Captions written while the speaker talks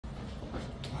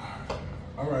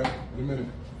All right, in a minute.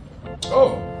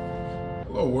 Oh,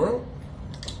 hello world.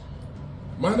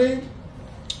 My name,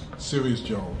 Serius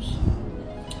Jones.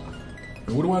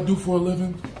 And what do I do for a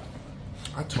living?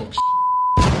 I talk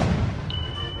shit.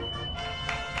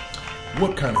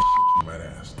 What kind of shit, you might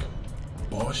ask?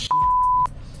 Boss shit?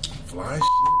 Fly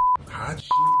shit? Hot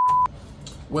shit?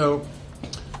 Well,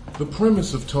 the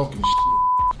premise of talking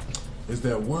shit is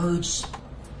that words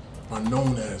are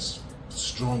known as the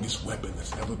strongest weapon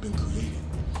that's ever been created.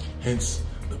 Hence,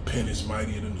 the pen is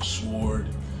mightier than the sword,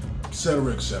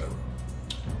 etc., etc.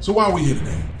 So why are we here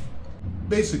today?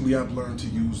 Basically, I've learned to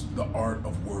use the art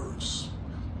of words.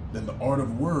 Then the art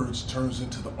of words turns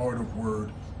into the art of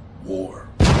word war.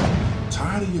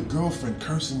 Tired of your girlfriend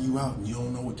cursing you out and you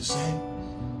don't know what to say?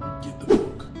 Get the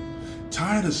book.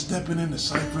 Tired of stepping into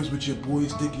ciphers with your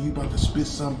boys thinking you about to spit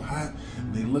something hot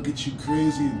and they look at you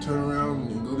crazy and turn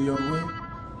around and go the other way?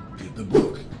 Get the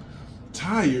book.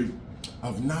 Tired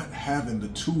of not having the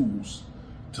tools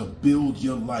to build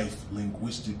your life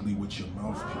linguistically with your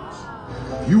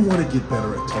mouthpiece. If you want to get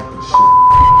better at talking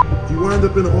shit, if you wind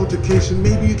up in an altercation,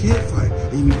 maybe you can't fight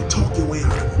and you need to talk your way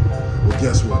out of it. Well,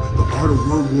 guess what? The art of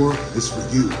word war is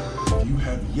for you. If you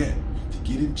have yet to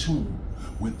get in tune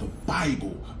with the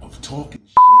Bible of talking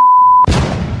shit,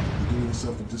 you're doing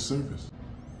yourself a disservice.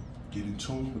 Get in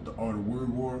tune with the art of word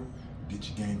war and get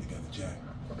your game together, Jack.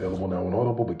 Available now on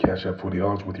Audible, but Cash App for the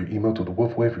odds with your email to the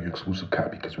Wolfway for your exclusive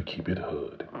copy because we keep it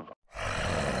hood.